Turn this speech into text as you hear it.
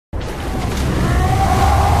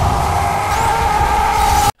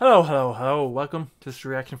Hello, welcome to this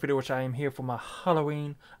reaction video, which I am here for my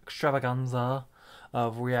Halloween extravaganza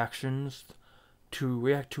of reactions to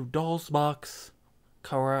react to Doll's Box,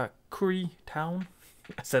 Karakuri Town.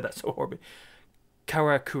 I said that so horribly.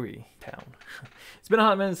 Karakuri Town. It's been a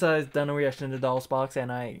hot minute since I've done a reaction to Doll's Box,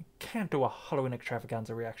 and I can't do a Halloween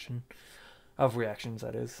extravaganza reaction, of reactions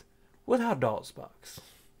that is, without Doll's Box.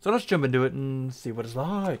 So let's jump into it and see what it's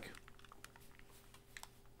like.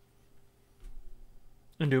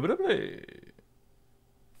 Indubitably.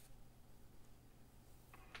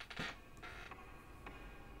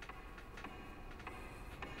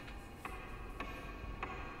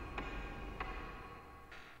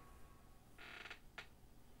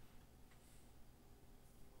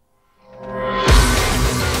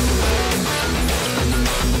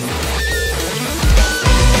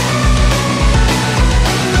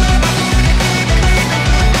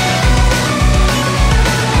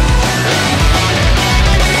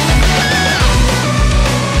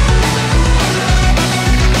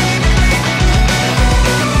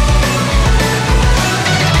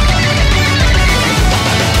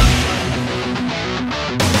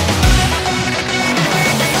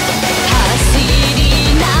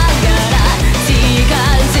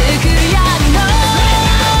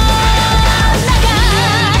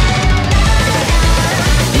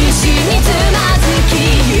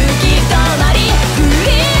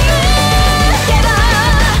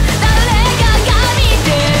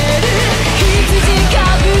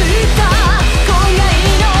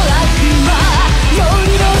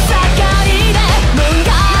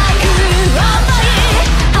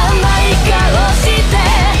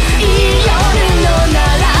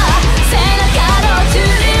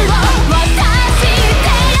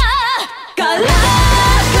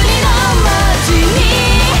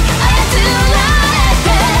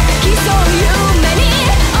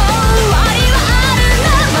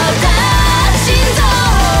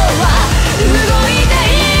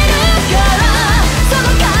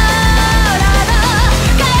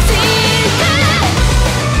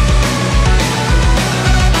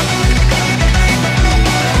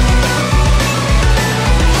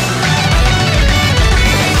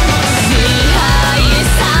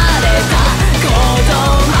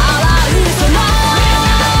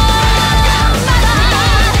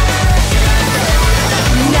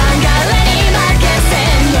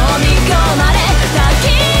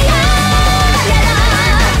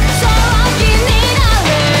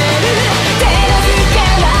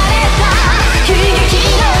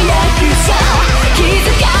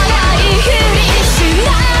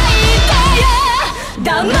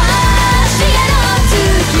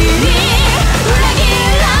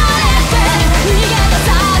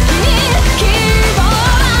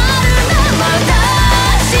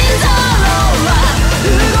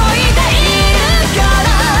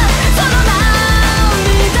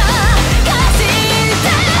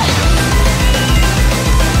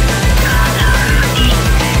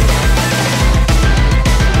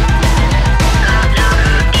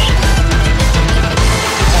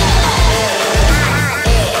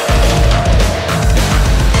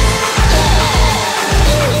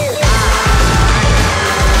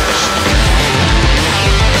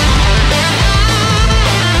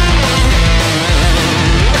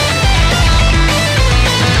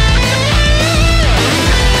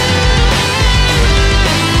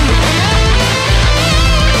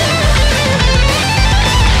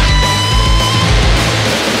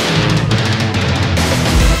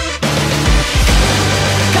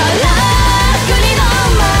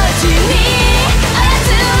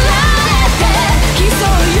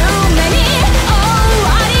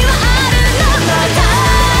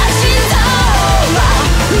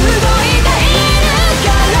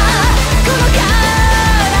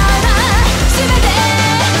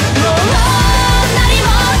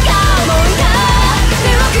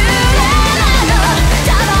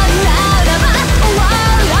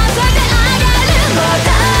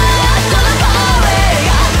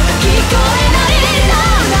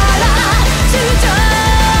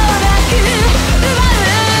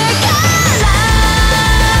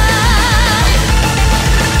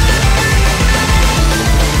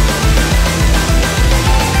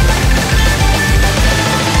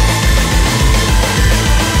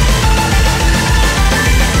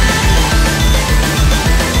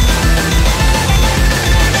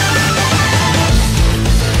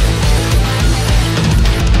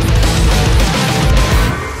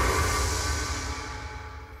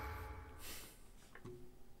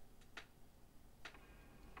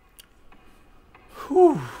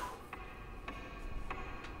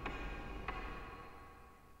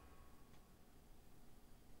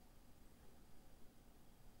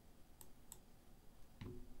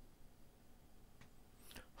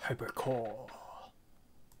 hypercore.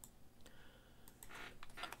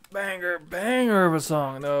 Banger of a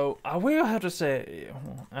song, though. I will have to say,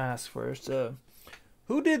 ask first,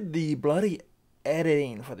 who did the bloody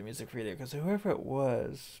editing for the music video? Because whoever it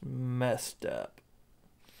was messed up.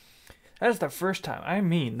 That's the first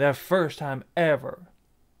time, the first time ever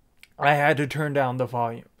I had to turn down the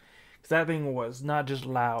volume. Because that thing was not just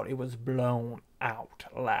loud, it was blown out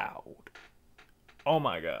loud. Oh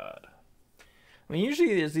my god. I mean,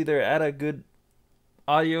 usually it's either at a good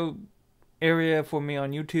audio area for me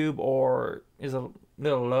on YouTube or is a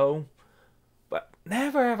little low. But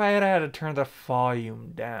never have I had to turn the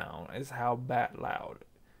volume down. Is how bad loud.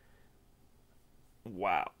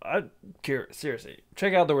 Wow. I'm curious. Seriously.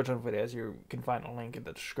 Check out the original videos. You can find a link in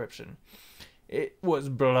the description. It was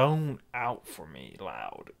blown out for me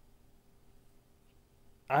loud.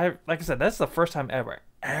 Like I said, that's the first time ever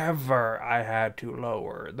I had to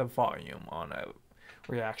lower the volume on a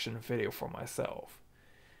reaction video for myself.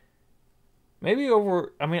 Maybe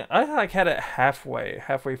over, I like had it halfway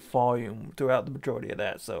volume throughout the majority of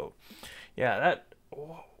that. So, yeah, that,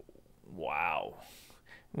 wow.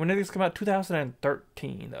 When did this come out?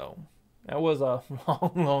 2013, though. That was a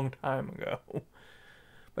long time ago.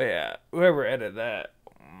 But yeah, whoever edited that,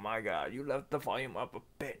 oh my god, you left the volume up a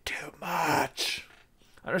bit too much.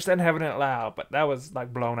 I understand having it loud, but that was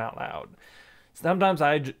like blown out loud. Sometimes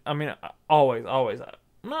not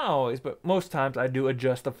always, but most times I do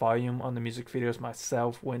adjust the volume on the music videos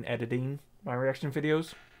myself when editing my reaction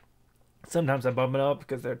videos. Sometimes I bump it up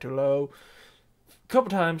because they're too low. A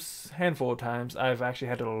couple times, handful of times, I've actually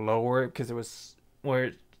had to lower it because it was where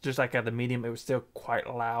it's just like at the medium, it was still quite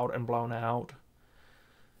loud and blown out.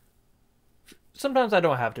 Sometimes I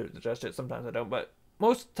don't have to adjust it, sometimes I don't, but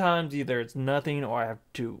most times either it's nothing or I have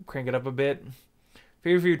to crank it up a bit.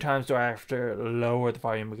 Very few times do I have to lower the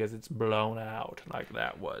volume because it's blown out like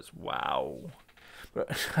that was. Wow.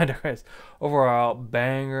 But I digress. Overall,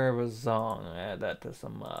 banger of a song. I add that to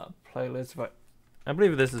some playlists. But I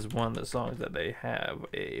believe this is one of the songs that they have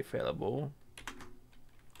available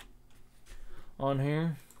on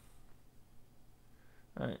here.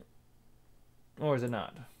 All right. Or is it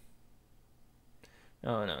not?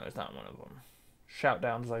 No, it's not one of them.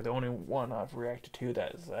 Shoutdown is like the only one I've reacted to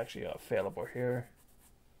that is actually available here.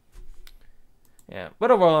 Yeah,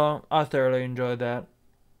 but overall, I thoroughly enjoyed that,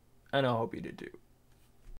 and I hope you did too.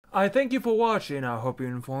 I thank you for watching. I hope you're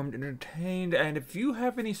informed, entertained, and if you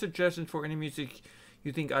have any suggestions for any music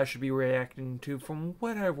you think I should be reacting to from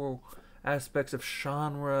whatever aspects of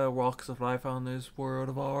genre, walks of life on this world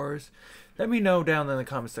of ours, let me know down in the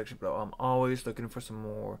comment section below. I'm always looking for some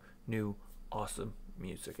more new, awesome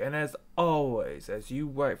music. And as always, as you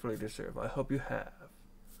rightfully deserve, I hope you have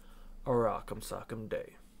a rock'em sock'em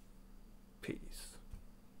day. Peace.